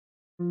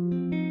Baby,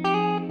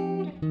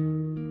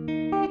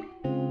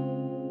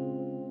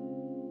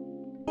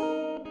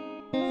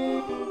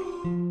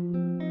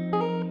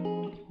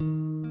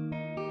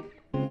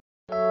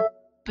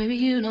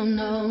 you don't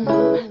know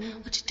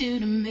what you do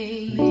to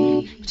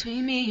me.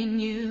 Between me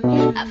and you,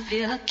 I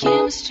feel like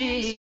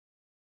chemistry.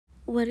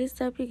 What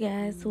is up, you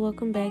guys?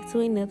 Welcome back to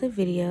another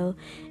video.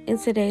 In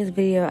today's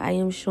video, I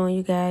am showing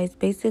you guys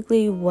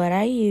basically what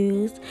I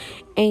use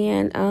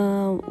and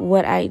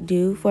what I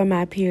do for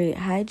my period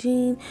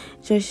hygiene.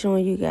 Just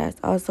showing you guys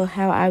also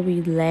how I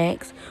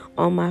relax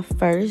on my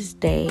first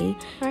day.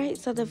 Alright,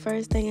 so the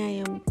first thing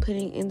I am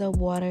putting in the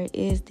water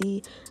is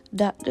the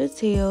Dr.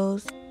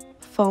 Teal's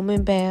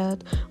foaming bath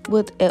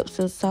with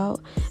Epsom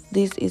salt.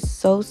 This is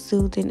so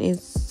soothing and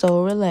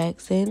so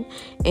relaxing.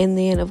 And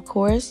then of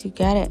course you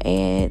gotta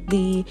add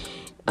the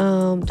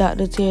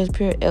Dr. Teal's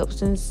pure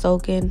Epsom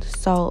soaking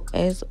salt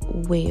as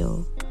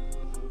well.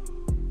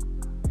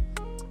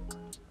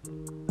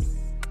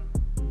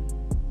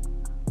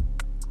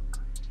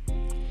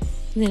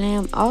 Then I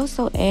am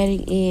also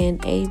adding in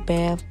a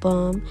bath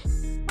bomb.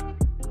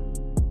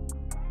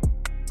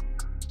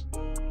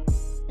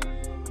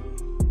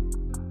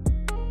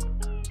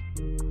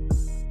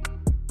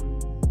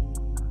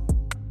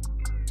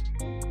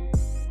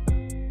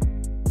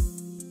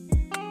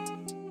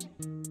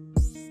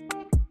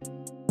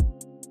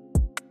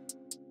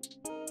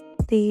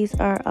 These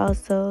are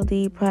also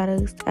the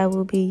products I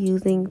will be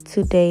using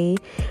today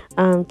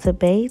to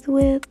bathe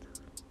with.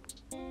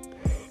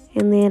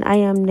 And then I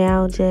am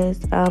now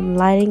just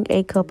lighting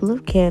a couple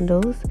of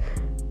candles.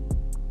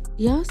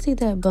 Y'all see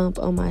that bump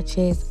on my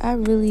chest? I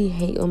really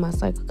hate when my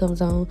cycle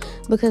comes on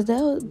because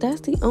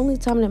that's the only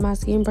time that my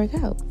skin break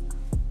out.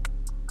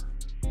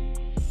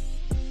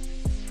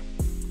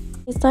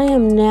 So I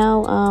am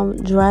now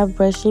dry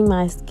brushing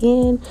my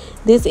skin.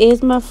 This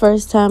is my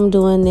first time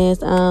doing this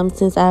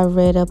since I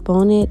read up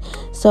on it.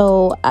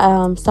 So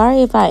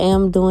sorry if I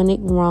am doing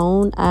it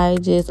wrong. I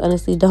just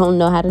honestly don't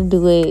know how to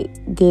do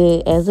it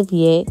good as of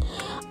yet.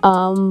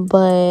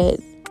 But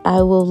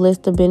I will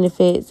list the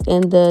benefits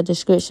in the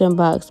description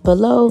box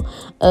below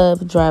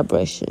of dry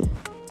brushing.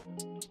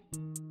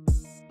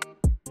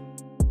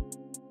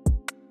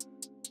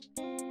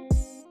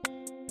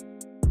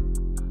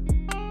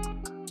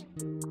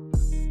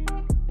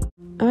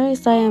 Alright,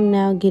 so I am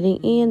now getting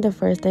in. The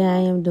first thing I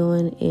am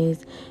doing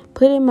is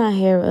putting my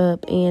hair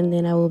up, and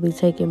then I will be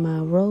taking my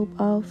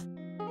robe off.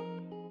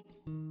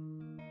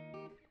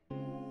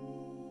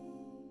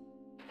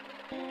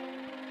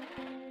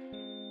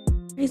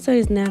 So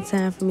it's now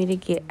time for me to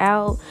get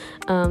out.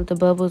 The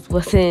bubbles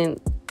wasn't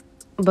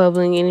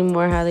bubbling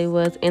anymore how they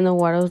was, and the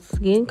water was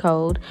getting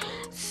cold.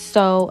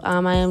 So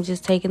I am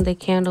just taking the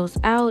candles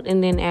out,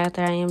 and then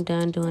after I am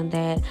done doing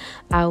that,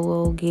 I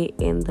will get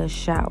in the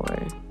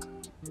shower.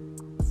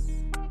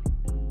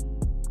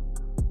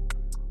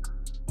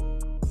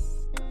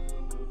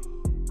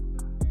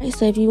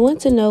 So if you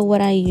want to know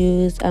what I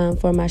use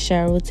for my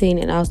shower routine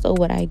and also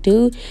what I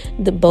do,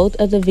 both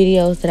of the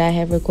videos that I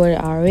have recorded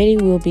already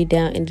will be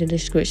down in the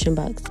description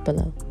box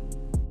below.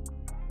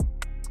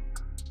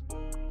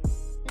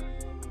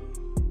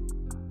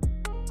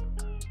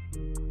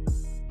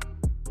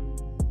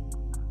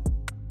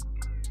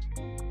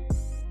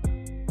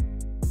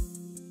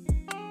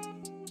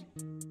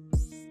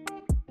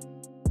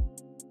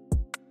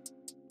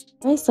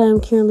 Alright, so I'm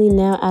currently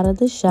now out of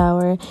the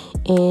shower,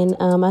 and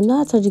I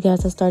know I told you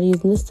guys I started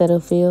using the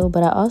Cetaphil,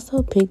 but I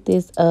also picked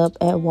this up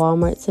at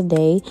Walmart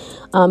today.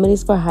 It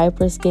is for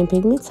hyper skin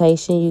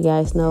pigmentation. You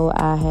guys know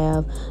I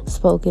have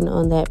spoken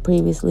on that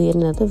previously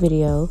in another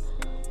video.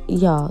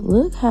 Y'all,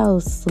 look how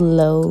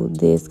slow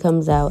this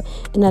comes out,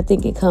 and I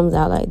think it comes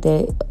out like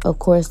that, of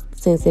course,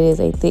 since it is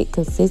a thick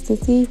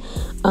consistency.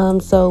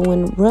 So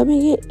when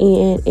rubbing it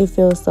in, it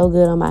feels so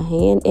good on my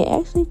hand. It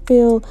actually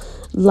feels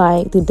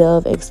like the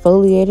Dove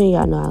exfoliator.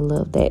 Y'all know I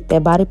love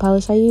that body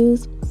polish I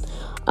use.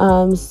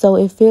 So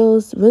it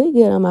feels really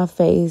good on my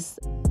face.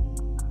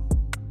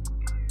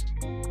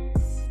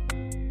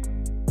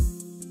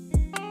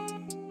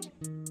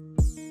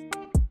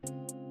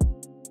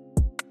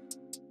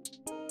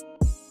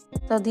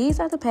 So these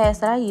are the pads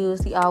that I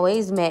use, the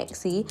Always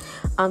Maxi.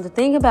 The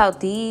thing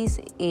about these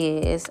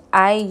is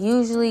I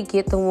usually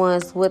get the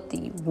ones with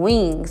the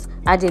wings.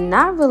 I did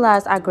not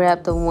realize I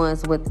grabbed the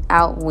ones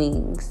without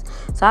wings.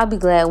 So I'll be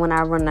glad when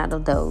I run out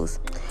of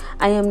those.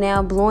 I am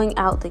now blowing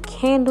out the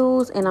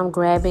candles, and I'm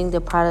grabbing the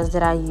products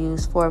that I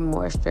use for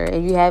moisture.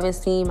 If you haven't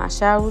seen my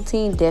shower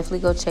routine,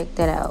 definitely go check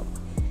that out.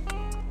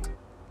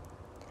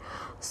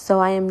 So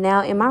I am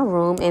now in my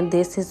room, and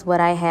this is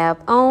what I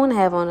have on. I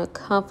have on a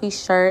comfy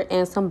shirt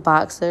and some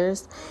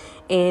boxers,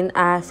 and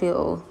I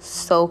feel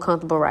so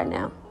comfortable right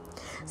now.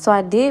 So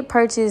I did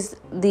purchase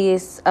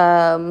this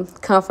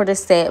comforter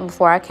set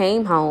before I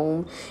came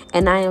home,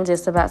 and I am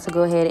just about to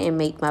go ahead and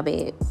make my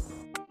bed.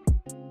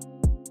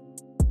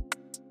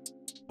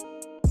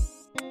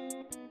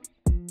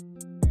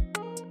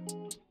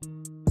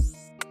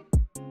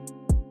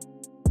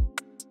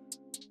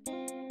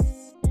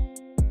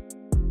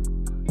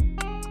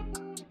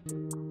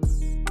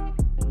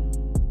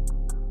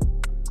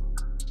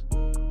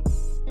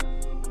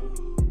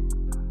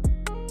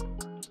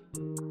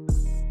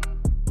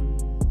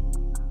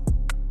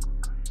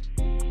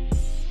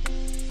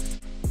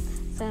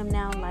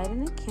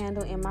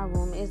 candle in my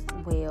room as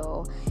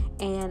well.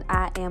 And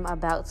I am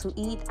about to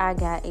eat. I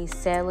got a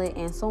salad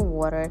and some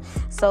water.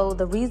 So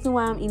the reason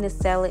why I'm eating a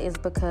salad is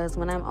because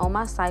when I'm on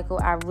my cycle,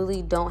 I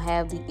really don't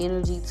have the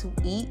energy to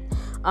eat.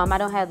 I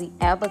don't have the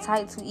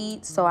appetite to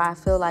eat, so I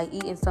feel like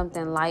eating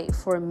something light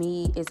for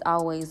me is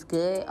always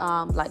good,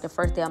 like the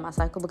first day of my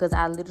cycle, because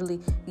I literally,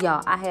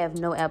 y'all, I have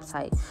no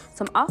appetite.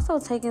 So I'm also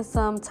taking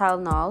some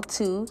Tylenol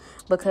too,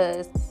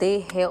 because they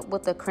help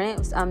with the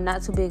cramps. I'm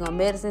not too big on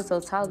medicine, so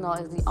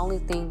Tylenol is the only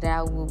thing that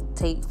I will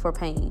take for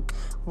pain,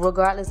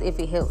 regardless if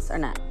it helps or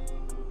not.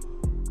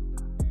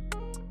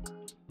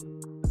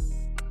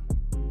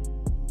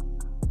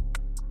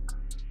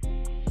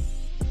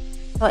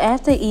 So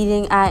after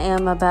eating, I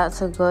am about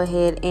to go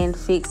ahead and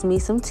fix me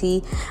some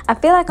tea. I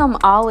feel like I'm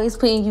always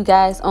putting you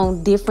guys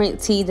on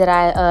different tea that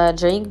I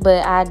drink,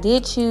 but I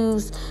did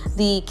choose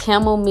the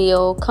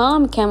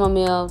calm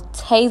chamomile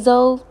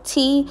Tazo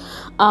tea.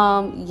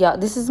 Yeah,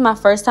 this is my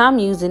first time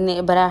using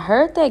it, but I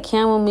heard that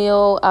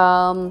chamomile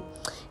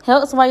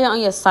helps while you're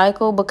on your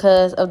cycle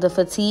because of the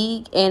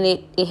fatigue, and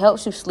it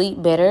helps you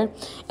sleep better.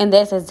 And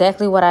that's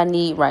exactly what I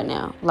need right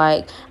now.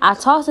 Like, I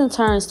toss and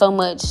turn so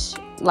much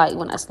like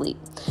when I sleep.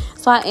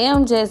 So I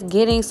am just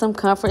getting some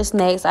comfort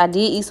snacks. I did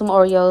eat some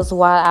Oreos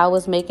while I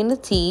was making the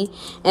tea,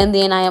 and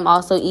then I am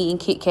also eating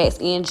Kit Kats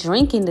and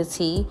drinking the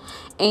tea.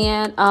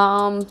 And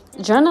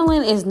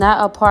journaling is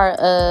not a part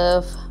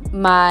of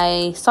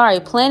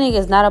planning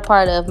is not a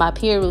part of my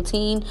period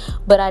routine,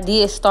 but I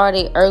did start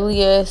it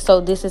earlier, so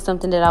this is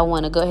something that I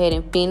want to go ahead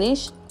and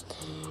finish.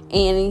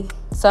 And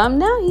so I'm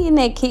now eating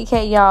that Kit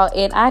Kat, y'all,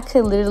 and I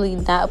could literally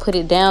not put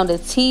it down. The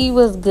tea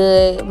was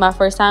good, my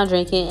first time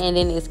drinking, and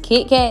then it's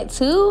Kit Kat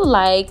too.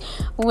 Like,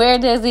 where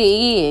does it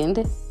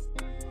end?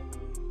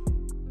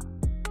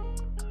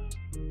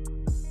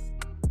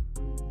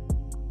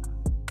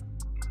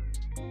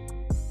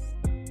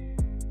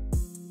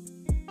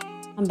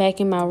 I'm back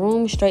in my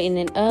room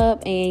straightening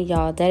up, and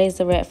y'all, that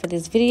is a wrap for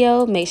this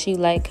video. Make sure you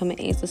like,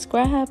 comment, and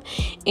subscribe,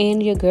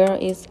 and your girl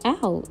is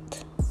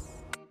out.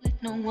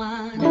 Let no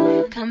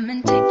one come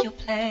and take your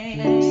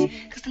place,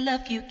 'cause the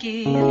love you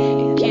give,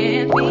 it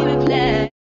can't be replaced.